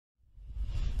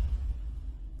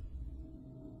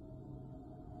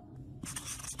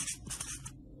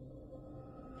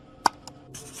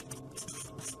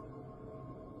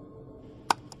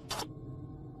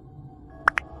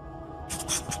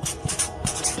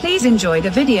Please enjoy the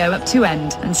video up to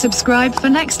end and subscribe for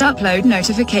next upload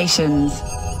notifications.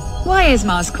 Why is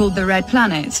Mars called the Red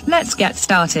Planet? Let's get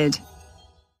started.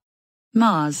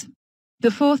 Mars.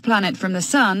 The fourth planet from the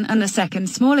Sun and the second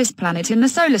smallest planet in the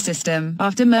solar system,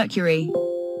 after Mercury.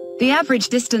 The average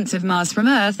distance of Mars from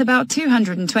Earth about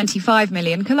 225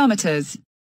 million kilometers.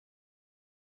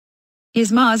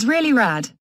 Is Mars really rad?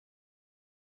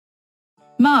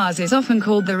 Mars is often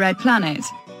called the Red Planet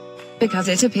because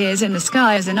it appears in the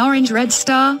sky as an orange-red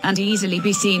star and easily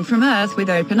be seen from Earth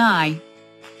with open eye.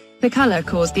 The color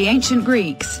caused the ancient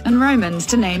Greeks and Romans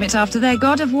to name it after their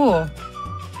god of war.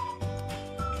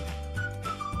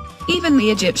 Even the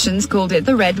Egyptians called it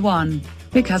the Red One,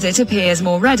 because it appears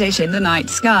more reddish in the night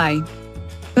sky.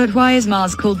 But why is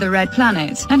Mars called the Red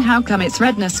Planet, and how come its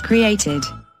redness created?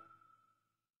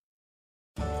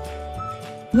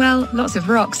 Well, lots of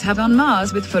rocks have on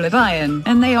Mars with full of iron,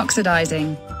 and they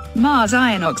oxidizing. Mars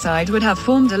iron oxide would have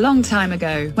formed a long time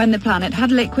ago, when the planet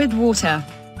had liquid water.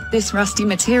 This rusty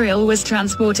material was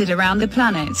transported around the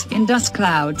planet in dust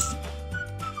clouds.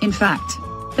 In fact,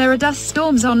 there are dust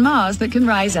storms on Mars that can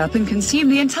rise up and consume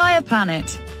the entire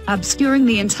planet, obscuring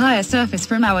the entire surface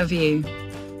from our view.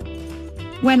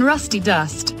 When rusty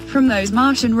dust from those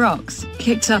Martian rocks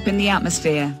kicked up in the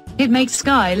atmosphere, it makes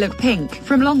sky look pink.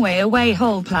 From long way away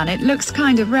whole planet looks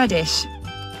kind of reddish.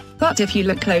 But if you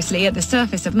look closely at the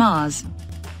surface of Mars,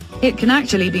 it can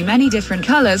actually be many different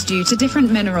colors due to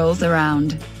different minerals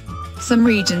around. Some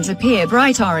regions appear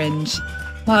bright orange,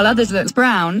 while others looks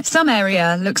brown, some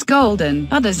area looks golden,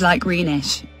 others like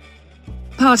greenish.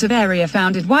 Part of area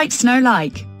found white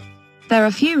snow-like. There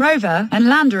are few rover and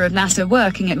lander of NASA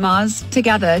working at Mars to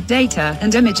gather data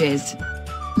and images.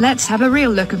 Let's have a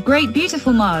real look of great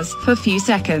beautiful Mars for a few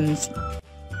seconds.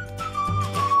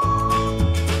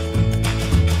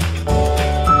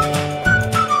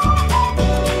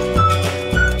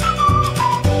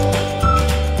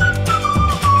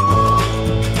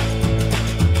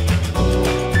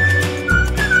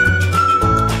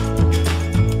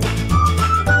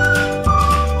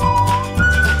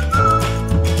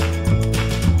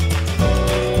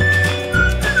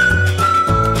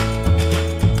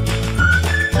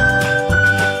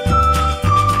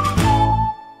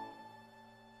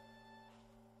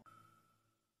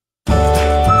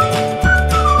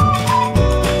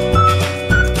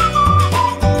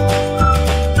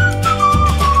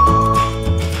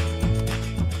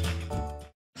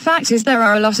 Fact is, there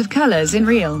are a lot of colors in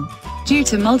real, due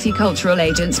to multicultural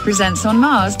agents presents on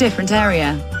Mars different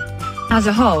area. As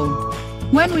a whole,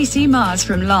 when we see Mars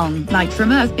from long, like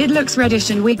from Earth, it looks reddish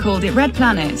and we called it Red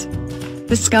Planet.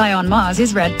 The sky on Mars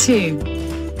is red too.